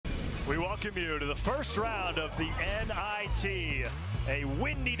We welcome you to the first round of the NIT. A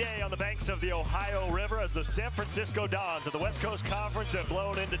windy day on the banks of the Ohio River as the San Francisco Dons of the West Coast Conference have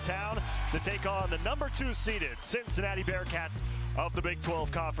blown into town to take on the #2 seeded Cincinnati Bearcats of the Big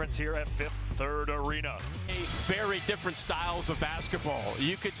 12 Conference here at Fifth Third Arena. Very different styles of basketball.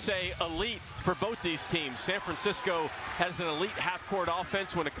 You could say elite for both these teams. San Francisco has an elite half-court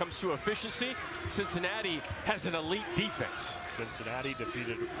offense when it comes to efficiency. Cincinnati has an elite defense. Cincinnati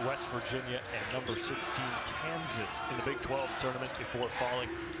defeated West Virginia and #16 Kansas in the Big 12 tournament before falling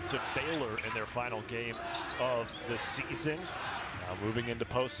to Baylor in their final game of the season. Now moving into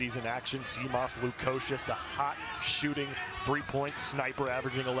postseason action, Cimas Lukosius, the hot shooting three-point sniper,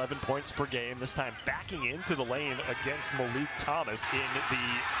 averaging 11 points per game, this time backing into the lane against Malik Thomas in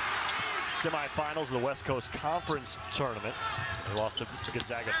the semifinals of the West Coast Conference tournament. They lost to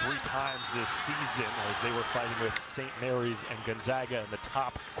Gonzaga 3 times this season as they were fighting with St. Mary's and Gonzaga in the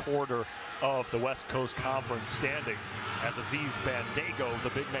top quarter of the West Coast Conference standings as Aziz Bandaogo, the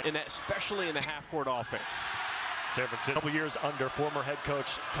big man, And that especially in the half-court offense. San Francisco, a couple years under former head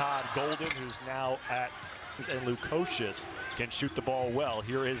coach Todd Golden, who's now at, and Lukosius can shoot the ball well.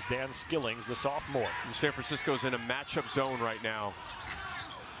 Here is Dan Skillings, the sophomore. San Francisco's in a matchup zone right now.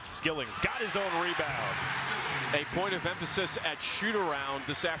 Skillings got his own rebound. A point of emphasis at shoot-around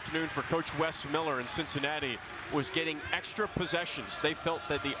this afternoon for Coach Wes Miller in Cincinnati was getting extra possessions. They felt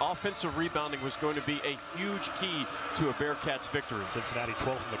that the offensive rebounding was going to be a huge key to a Bearcats victory. Cincinnati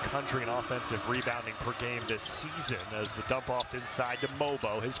 12th in the country in offensive rebounding per game this season as the dump off inside to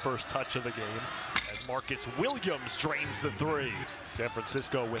Mobo, his first touch of the game, as Marcus Williams drains the three. San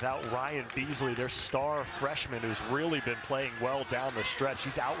Francisco without Ryan Beasley, their star freshman who's really been playing well down the stretch.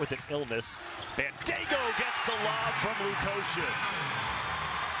 He's out with an illness. Bandaogo gets the lob from Lukosius.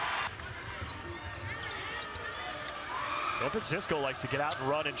 San Francisco likes to get out and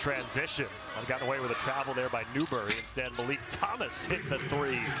run in transition. I've gotten away with a travel there by Newberry. Instead, Malik Thomas hits a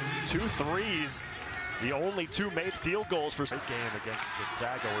three. 2 threes. The only 2 made field goals for the game against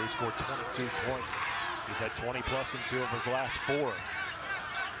Gonzaga, where he scored 22 points. He's had 20 plus in 2 of his last 4.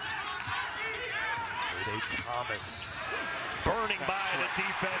 Thomas burning by the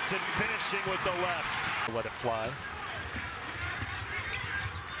defense and finishing with the left. Let it fly.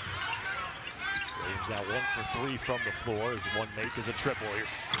 Williams now 1 for 3 from the floor. His one make is a triple. Here's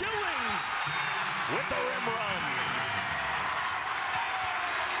Skillings with the rim run.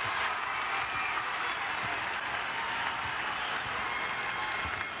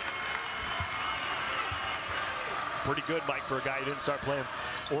 Pretty good, Mike, for a guy who didn't start playing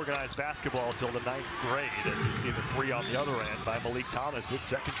organized basketball until the 9th grade. As you see the 3 on the other end by Malik Thomas, his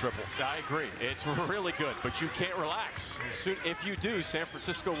second triple. I agree. It's really good, but you can't relax. If you do, San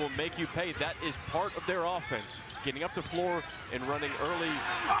Francisco will make you pay. That is part of their offense. Getting up the floor and running early.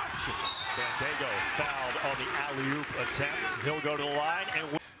 Bandaogo fouled on the alley-oop attempt. He'll go to the line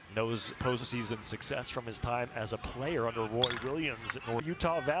and knows postseason success from his time as a player under Roy Williams at North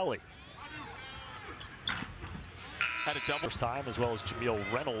Utah Valley. Had a double time, as well as Jameel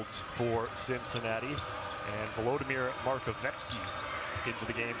Reynolds for Cincinnati, and Volodymyr Markovetsky into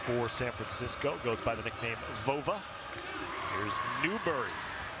the game for San Francisco. Goes by the nickname Vova. Here's Newberry.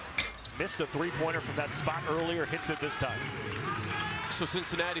 Missed a 3-pointer from that spot earlier, hits it this time. So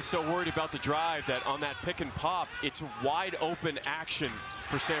Cincinnati's so worried about the drive that on that pick and pop, it's wide open action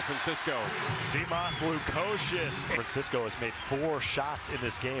for San Francisco. Cimas Lukosius. San Francisco has made 4 shots in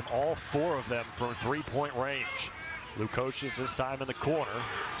this game, all 4 of them from 3-point range. Lukosius this time in the corner.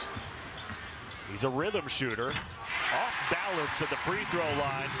 He's a rhythm shooter. Off balance at the free throw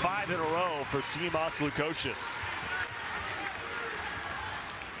line. 5 in a row for Cimas Lukosius.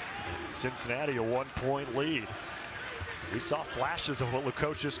 Cincinnati a 1-point lead. We saw flashes of what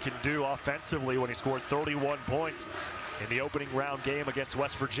Lukosius can do offensively when he scored 31 points in the opening round game against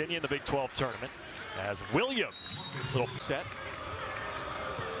West Virginia in the Big 12 tournament. As Williams, little set.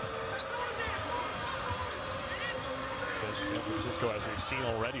 San Francisco, as we've seen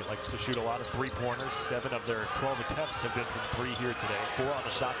already, likes to shoot a lot of 3-pointers. 7 of their 12 attempts have been from 3 here today. 4 on the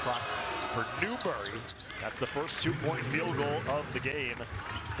shot clock for Newberry. That's the first 2-point field goal of the game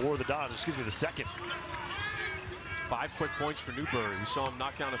for the Dons. Excuse me, the second. 5 quick points for Newberry. We saw him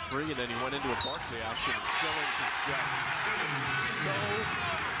knock down a 3, and then he went into a Barkley action. And Skillings is just so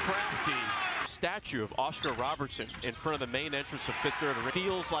crafty. Statue of Oscar Robertson in front of the main entrance of Fifth Third Arena.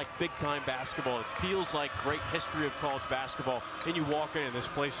 Feels like big-time basketball. It feels like great history of college basketball. And you walk in, and this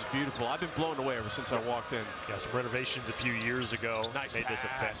place is beautiful. I've been blown away ever since I walked in. Yeah, some renovations a few years ago made this a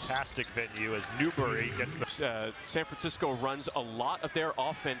fantastic venue as Newberry gets the... San Francisco runs a lot of their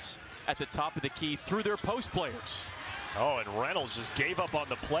offense at the top of the key through their post players. Oh, and Reynolds just gave up on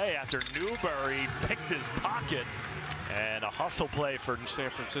the play after Newberry picked his pocket. And a hustle play for San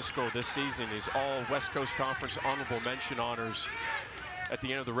Francisco this season is all West Coast Conference honorable mention honors at the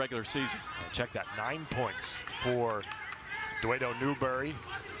end of the regular season. And check that, 9 points for Duedo Newberry,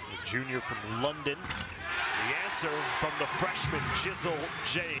 the junior from London. The answer from the freshman Jizzle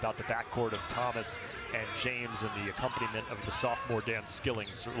J. About the backcourt of Thomas and James and the accompaniment of the sophomore Dan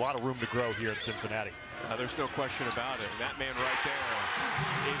Skillings. A lot of room to grow here in Cincinnati. There's no question about it. And that man right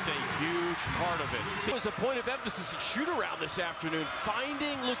there is a huge part of it. It was a point of emphasis at shoot-around this afternoon,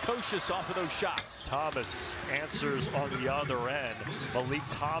 finding Lukosius off of those shots. Thomas answers on the other end. Malik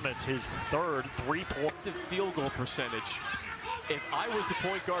Thomas, his third three-point field goal percentage. If I was the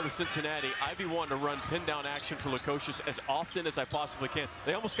point guard of Cincinnati, I'd be wanting to run pin-down action for Lukosius as often as I possibly can.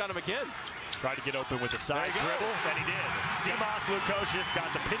 They almost got him again. Tried to get open with the side dribble, and he did. Simas Lukosius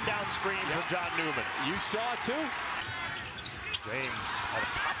got the pin-down screen from John Newman. You saw it too. James had it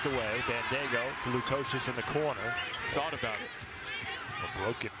popped away. Bandego to Lukosius in the corner. Thought about it. A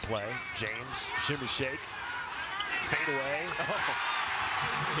broken play. James, shimmy shake. Fade away. Oh.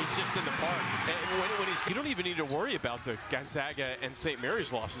 He's just in the park. And you don't even need to worry about the Gonzaga and St.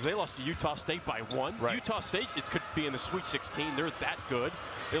 Mary's losses. They lost to Utah State by 1. Right. Utah State, it could be in the Sweet 16. They're that good.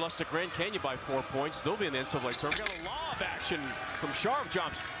 They lost to Grand Canyon by 4 points. They'll be in the NCAA tournament. Got a lob action from Sharp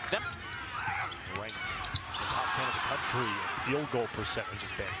jumps. Ranks in the top 10 of the country in field goal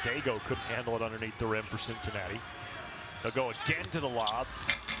percentages. Bandego couldn't handle it underneath the rim for Cincinnati. They'll go again to the lob.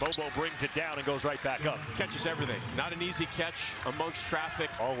 Bobo brings it down and goes right back up. Catches everything. Not an easy catch amongst traffic.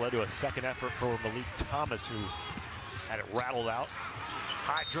 All led to a second effort for Malik Thomas, who had it rattled out.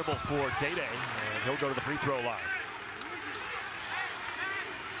 High dribble for Dede, and he'll go to the free throw line.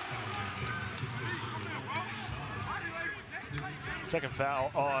 Second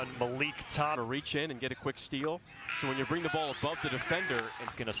foul on Malik Thomas. To reach in and get a quick steal. So when you bring the ball above the defender,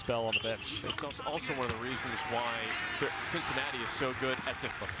 it's going to spell on the bench. It's also one of the reasons why Cincinnati is so good at the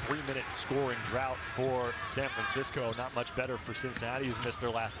 3-minute scoring drought for San Francisco. Not much better for Cincinnati, who's missed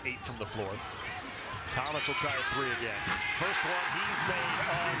their last 8 from the floor. Thomas will try a 3 again. First one he's made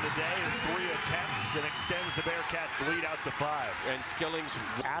on the day in 3 attempts and extends the Bearcats' lead out to 5. And Skillings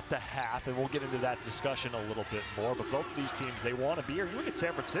at the half, and we'll get into that discussion a little bit more, but both of these teams, they want to be here. You look at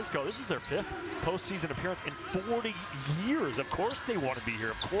San Francisco, this is their 5th postseason appearance in 40 years. Of course they want to be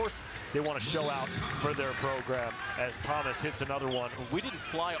here. Of course they want to show out for their program as Thomas hits another one. We didn't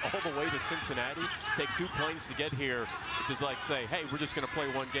fly all the way to Cincinnati, take 2 planes to get here. It's just like say, hey, we're just going to play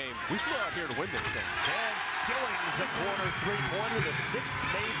one game. We flew out here to win this thing. And Skillings a corner three-pointer, the 6th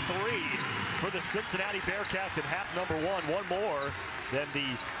made 3 for the Cincinnati Bearcats in half number 1. One more than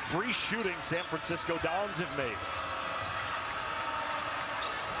the free shooting San Francisco Dons have made.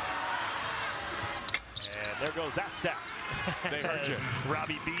 And there goes that stat. They heard you.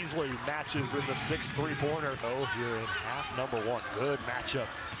 Robbie Beasley matches with the 6th three-pointer. Oh, here in half number 1. Good matchup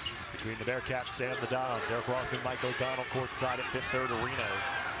between the Bearcats and the Dons. Eric Rothman, Mike O'Donnell courtside at Fifth Third Arenas.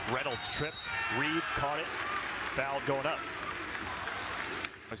 Reynolds tripped, Reed caught it, fouled going up.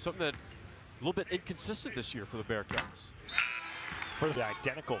 Something that a little bit inconsistent this year for the Bearcats. Pretty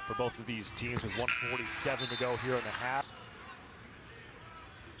identical for both of these teams with 1:47 to go here in the half.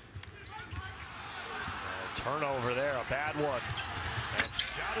 Turnover there, a bad one. And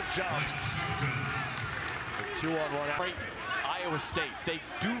shot of jumps. The 2-on-1 out. Iowa State, they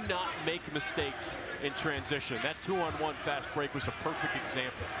do not make mistakes in transition. That 2-on-1 fast break was a perfect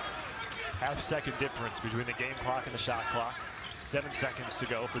example. Half-second difference between the game clock and the shot clock. 7 seconds to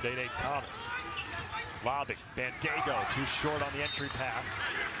go for Dede Thomas. Lobbing, Bandego, too short on the entry pass.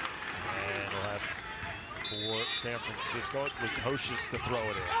 And we'll have for San Francisco, it's Lukosius to throw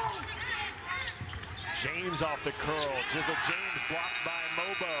it in. James off the curl, Jizzle James blocked by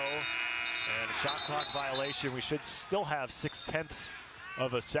Mobo. And a shot clock violation. We should still have 0.6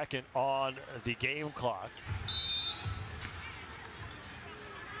 of a second on the game clock.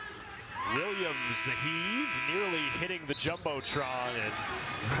 Williams, the heave, nearly hitting the Jumbotron and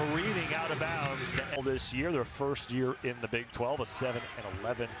careening out of bounds this year. Their first year in the Big 12, a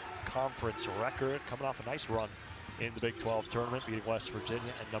 7-11 conference record. Coming off a nice run in the Big 12 tournament, beating West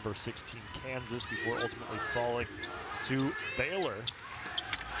Virginia and number 16 Kansas before ultimately falling to Baylor.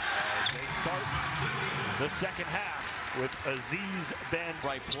 As they start the second half with Aziz Ben.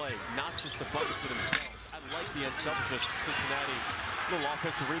 Right play, not just the bucket for themselves. I like the unselfishness of Cincinnati. Little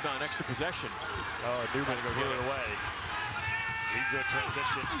offensive rebound, extra possession. Oh, Newman cleared it away. Leads a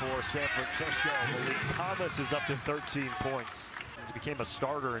transition for San Francisco. Malik Thomas is up to 13 points. He became a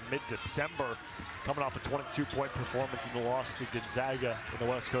starter in mid-December, coming off a 22-point performance in the loss to Gonzaga in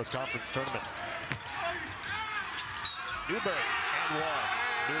the West Coast Conference Tournament. Newberry and one.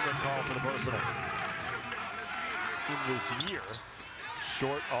 Newman called for the personal. In this year,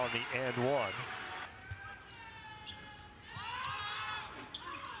 short on the and one.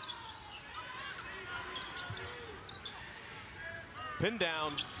 Pin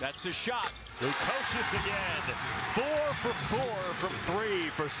down, that's his shot. Lukosius again, 4 for 4 from 3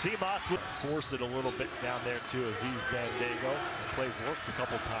 for Simas. Force it a little bit down there too as he's Bandego. The play's worked a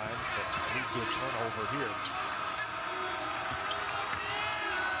couple times, but needs a turnover here.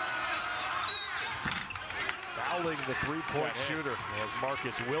 Fouling the three-point shooter as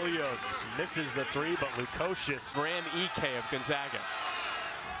Marcus Williams misses the three, but Lukosius. Graham Ike of Gonzaga.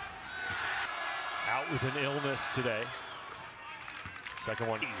 Out with an illness today. Second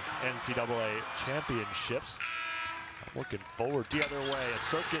one, NCAA championships. I'm looking forward the other way. A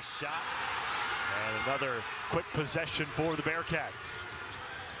circus shot and another quick possession for the Bearcats.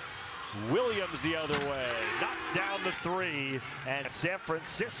 Williams the other way, knocks down the three, and San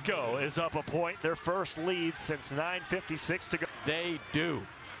Francisco is up a point. Their first lead since 9:56 to go. They do.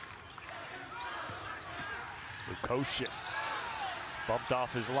 Lukosius bumped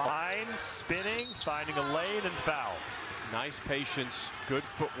off his line, spinning, finding a lane, and foul. Nice patience, good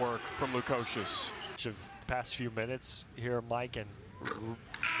footwork from Lukosius. Of past few minutes here, Mike, and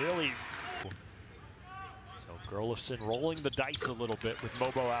really, so Gerlofson rolling the dice a little bit with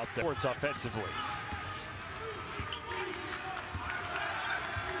Mobo out there. Towards offensively.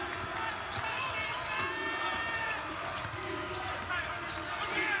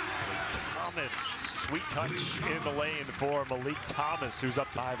 Thomas, sweet touch in the lane for Malik Thomas, who's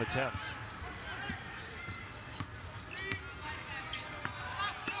up to 5 attempts.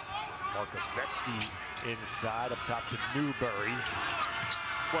 Markovetsky inside, up top to Newberry.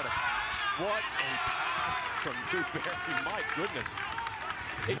 What a pass. What a pass from Newberry. My goodness.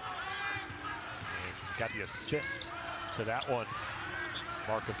 Got the assist to that one.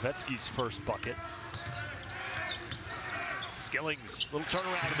 Markovetsky's first bucket. Skillings, little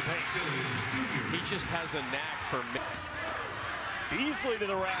turnaround in the paint. He just has a knack for me. Beasley to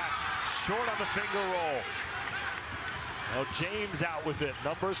the rack, short on the finger roll. Now James out with it.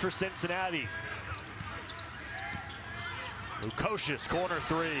 Numbers for Cincinnati. Lukosius, corner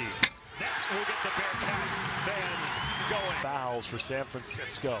three. That will get the Bearcats fans going. Fouls for San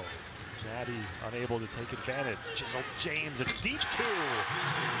Francisco. Cincinnati unable to take advantage. Chisel James, a deep two.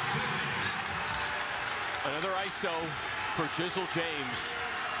 Another ISO for Chisel James.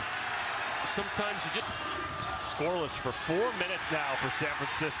 Sometimes you just... Scoreless for 4 minutes now for San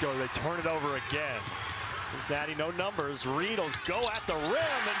Francisco. They turn it over again. Cincinnati, no numbers. Reed will go at the rim,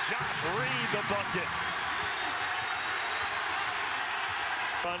 and Josh Reed the bucket.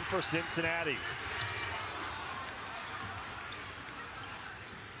 Run for Cincinnati.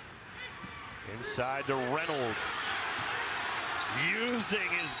 Inside to Reynolds. Using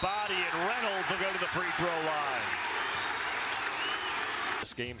his body, and Reynolds will go to the free throw line.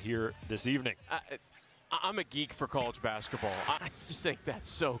 This game here this evening. I'm a geek for college basketball. I just think that's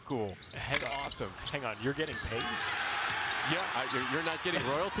so cool. That's awesome. Hang on, you're getting paid? Yeah, you're not getting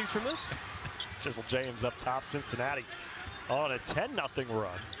royalties from this? Chisel James up top, Cincinnati on a 10-0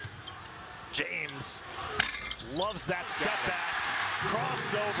 run. James loves that step back,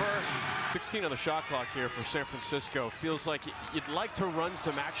 crossover. 16 on the shot clock here for San Francisco. Feels like you'd like to run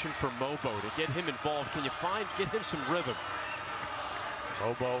some action for Mobo to get him involved. Can you get him some rhythm?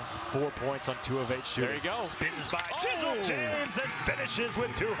 Mobo, 4 points on 2 of 8 shooting. There you go. Spins by Chisel James and finishes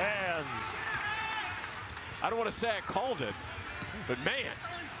with 2 hands. I don't want to say I called it, but man.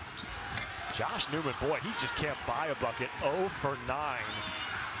 Josh Newman, boy, he just can't buy a bucket. 0 for 9.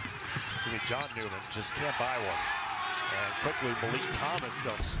 Excuse me, John Newman just can't buy one. And quickly, Malik Thomas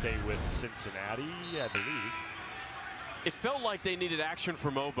will stay with Cincinnati, I believe. It felt like they needed action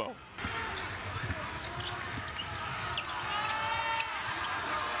from Mobo.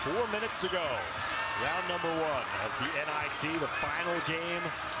 4 minutes to go. Round number 1 of the NIT, the final game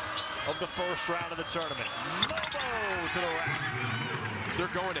of the first round of the tournament. Mobo to the rack.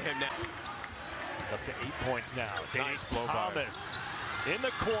 They're going to him now. He's up to 8 points now. Nice Thomas in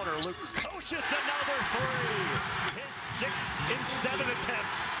the corner. Lukosius another 3. His 6th in 7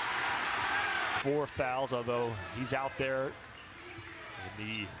 attempts. 4 fouls, although he's out there in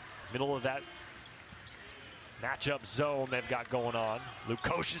the middle of that matchup zone they've got going on.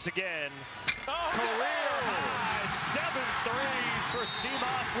 Lukosius again. Career high 7 threes for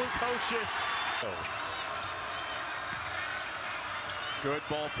Simas Lukosius. Good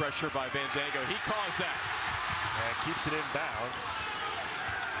ball pressure by Bandego. He caused that. And keeps it in bounds.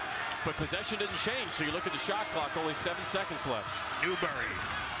 But possession didn't change, so you look at the shot clock, only 7 seconds left. Newberry.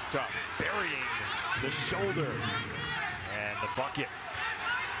 Tough. Burying the shoulder the bucket.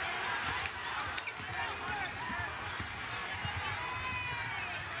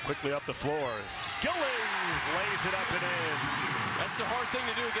 Quickly up the floor. Skillings lays it up and in. That's the hard thing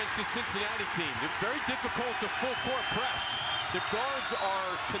to do against the Cincinnati team. It's very difficult to full court press. The guards are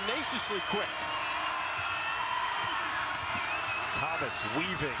tenaciously quick. Thomas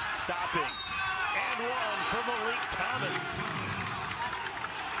weaving, stopping, and one for Malik Thomas.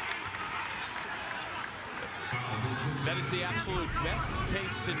 That is the absolute best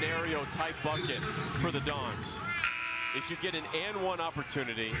case scenario type bucket for the Dons. Is you get an and one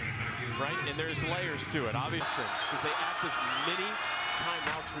opportunity, right? And there's layers to it, obviously, because they act as many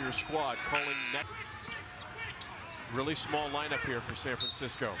timeouts for your squad, calling net. Really small lineup here for San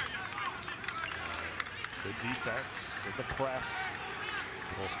Francisco. Good defense in the press.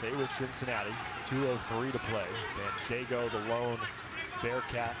 We'll stay with Cincinnati. 2:03 to play. Bandego, the lone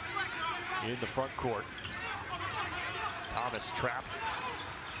Bearcat, in the front court. Thomas trapped.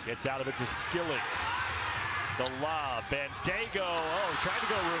 Gets out of it to Skillings. The lob. Bandego, trying to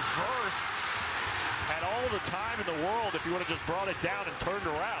go reverse. Had all the time in the world if you would have just brought it down and turned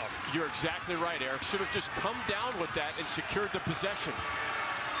around. You're exactly right, Eric. Should have just come down with that and secured the possession.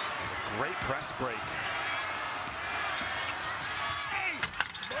 Great press break.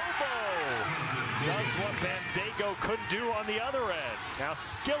 Does what Bandego couldn't do on the other end. Now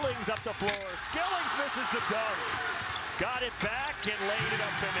Skillings up the floor. Skillings misses the dunk. Got it back and laid it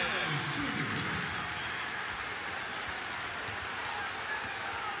up and in.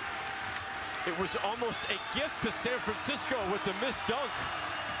 It was almost a gift to San Francisco with the missed dunk.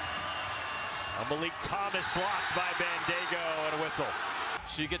 Malik Thomas blocked by Bandego and a whistle.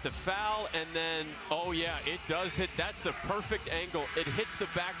 So you get the foul, and then, oh yeah, it does hit. That's the perfect angle. It hits the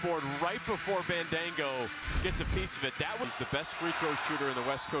backboard right before Bandego gets a piece of it. That was the best free throw shooter in the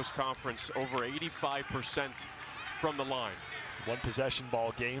West Coast Conference, over 85% from the line. One possession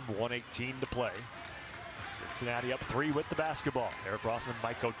ball game, 1:18 to play. Cincinnati up 3 with the basketball. Eric Rothman,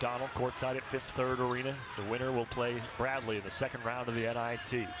 Mike O'Donnell, courtside at Fifth Third Arena. The winner will play Bradley in the second round of the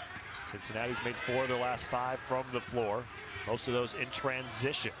NIT. Cincinnati's made 4 of their last 5 from the floor. Most of those in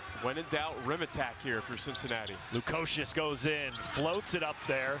transition. When in doubt, rim attack here for Cincinnati. Lukosius goes in, floats it up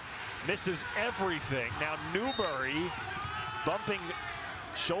there, misses everything. Now Newberry bumping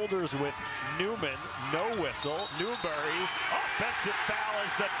shoulders with Newman, no whistle. Newberry, offensive foul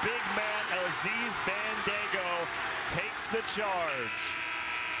as the big man Aziz Bandego takes the charge.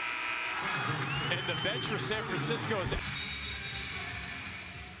 And the bench for San Francisco is... So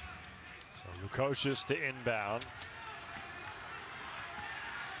Lukosius to inbound.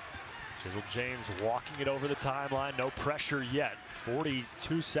 Chisel James walking it over the timeline, no pressure yet.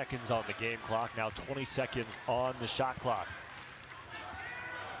 42 seconds on the game clock, now 20 seconds on the shot clock.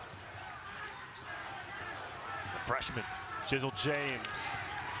 The freshman, Chisel James,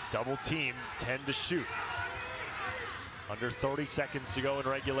 double team, 10 to shoot. Under 30 seconds to go in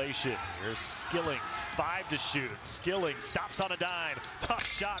regulation. Here's Skillings, 5 to shoot. Skillings stops on a dime, tough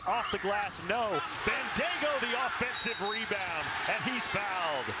shot off the glass, no. Bandego the offensive rebound, and he's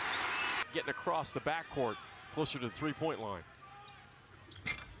fouled. Getting across the backcourt, closer to the three-point line.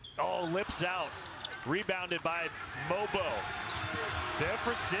 Oh, lips out. Rebounded by Mobo. San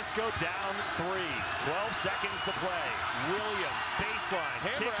Francisco down 3. 12 seconds to play. Williams, baseline,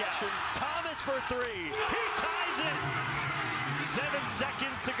 Hammer kick action. out. Thomas for 3. He ties it. 7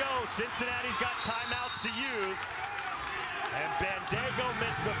 seconds to go. Cincinnati's got timeouts to use. And Bandego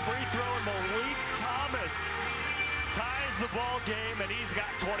missed the free throw, and Malik Thomas ties the ball game, and he's got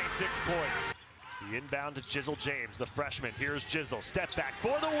 26 points. The inbound to Chisel James, the freshman. Here's Chisel, step back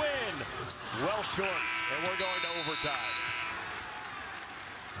for the win. Well short, and we're going to overtime.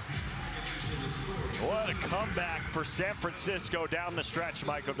 What a comeback for San Francisco down the stretch,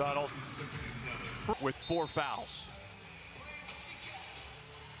 Mike O'Donnell. With 4 fouls.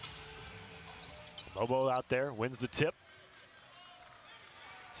 Lobo out there, wins the tip.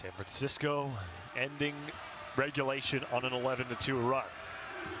 San Francisco ending regulation on an 11-2 run.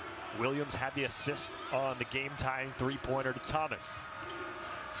 Williams had the assist on the game-tying three-pointer to Thomas.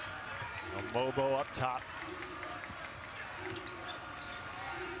 Now Mobo up top.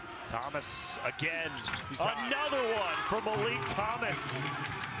 Thomas again. Another one from Malik Thomas.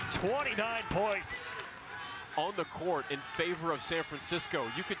 29 points. On the court in favor of San Francisco.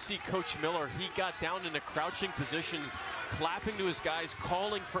 You could see Coach Miller, he got down in a crouching position, clapping to his guys,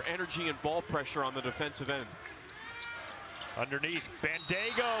 calling for energy and ball pressure on the defensive end. Underneath,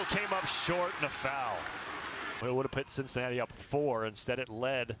 Bandego came up short and a foul. It would have put Cincinnati up 4. Instead, it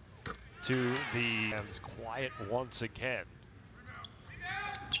led to the quiet once again.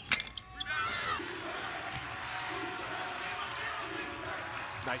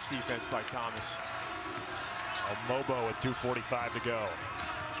 Nice defense by Thomas. Mobo with 2:45 to go.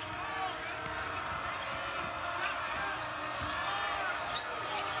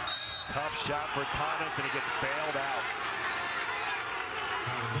 Tough shot for Thomas, and he gets bailed out.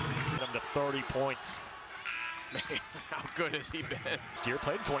 Get him to 30 points. Man, how good has he been? Last year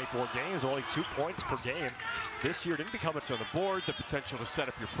played 24 games, only 2 points per game. This year didn't become On the board, the potential to set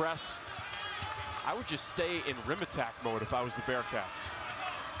up your press. I would just stay in rim attack mode if I was the Bearcats.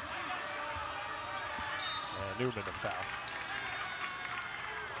 And Newman a foul.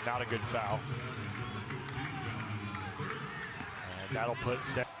 Not a good foul. And that'll put.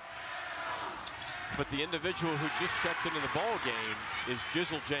 But the individual who just checked into the ball game is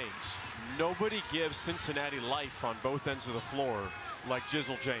Jizzle James. Nobody gives Cincinnati life on both ends of the floor like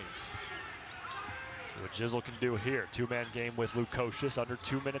Jizzle James. See what Jizzle can do here. Two-man game with Lukosius, under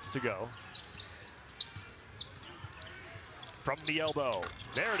 2 minutes to go. From the elbow.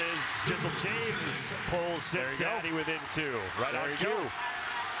 There it is. Jizzle James pulls Cincinnati within 2. Right on cue.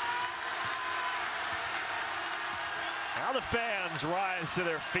 Now the fans rise to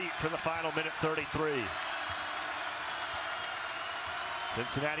their feet for the final minute 33.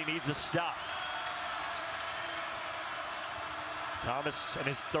 Cincinnati needs a stop. Thomas and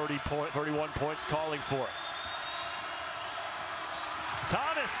his 31 points calling for it.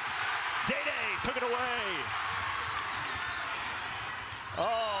 Thomas, Day-Day took it away.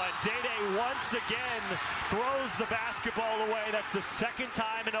 Oh, and Day-Day once again throws the basketball away. That's the second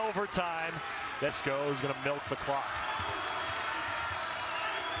time in overtime. Isco is going to milk the clock.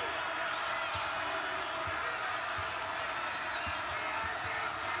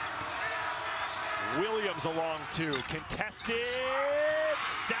 Williams along 2, contested,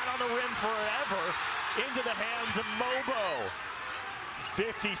 sat on the rim forever, into the hands of Mobo.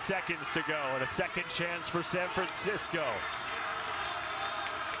 50 seconds to go, and a second chance for San Francisco.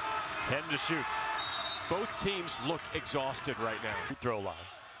 10 to shoot. Both teams look exhausted right now. Free throw line.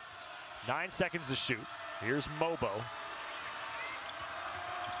 9 seconds to shoot. Here's Mobo.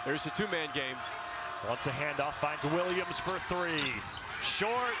 There's the two-man game. Wants a handoff, finds Williams for 3.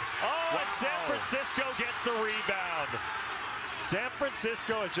 Short. Oh, and San Francisco gets the rebound. San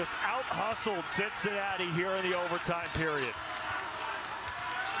Francisco has just out-hustled Cincinnati here in the overtime period.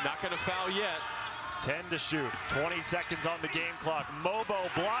 Not going to foul yet. 10 to shoot. 20 seconds on the game clock. Mobo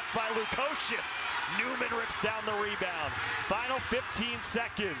blocked by Lukosius. Newman rips down the rebound. Final 15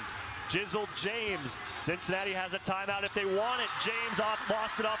 seconds. Jizzle James. Cincinnati has a timeout if they want it. James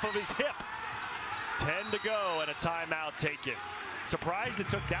lost it off of his hip. 10 to go and a timeout taken. Surprised it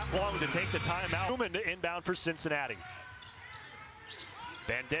took that long to take the timeout. Newman to inbound for Cincinnati.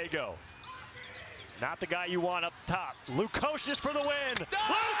 Bandego. Not the guy you want up top. Lukosius for the win. No!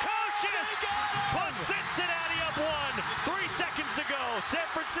 Lukosius puts Cincinnati up 1. 3 seconds to go. San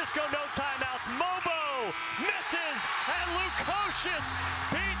Francisco no timeouts. Mobo misses and Lukosius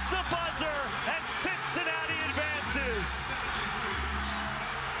beats the buzzer and Cincinnati advances.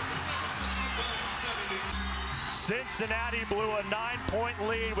 Cincinnati blew a 9-point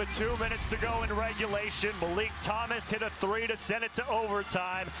lead with 2 minutes to go in regulation. Malik Thomas hit a 3 to send it to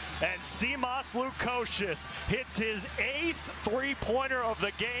overtime. And Simas Lukosius hits his 8th three-pointer of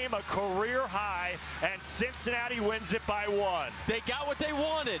the game, a career high, and Cincinnati wins it by 1. They got what they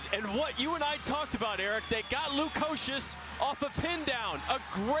wanted, and what you and I talked about, Eric. They got Lukosius off a pin down. A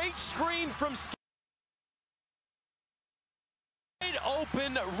great screen from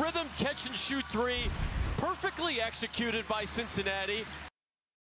open rhythm catch and shoot 3. Perfectly executed by Cincinnati.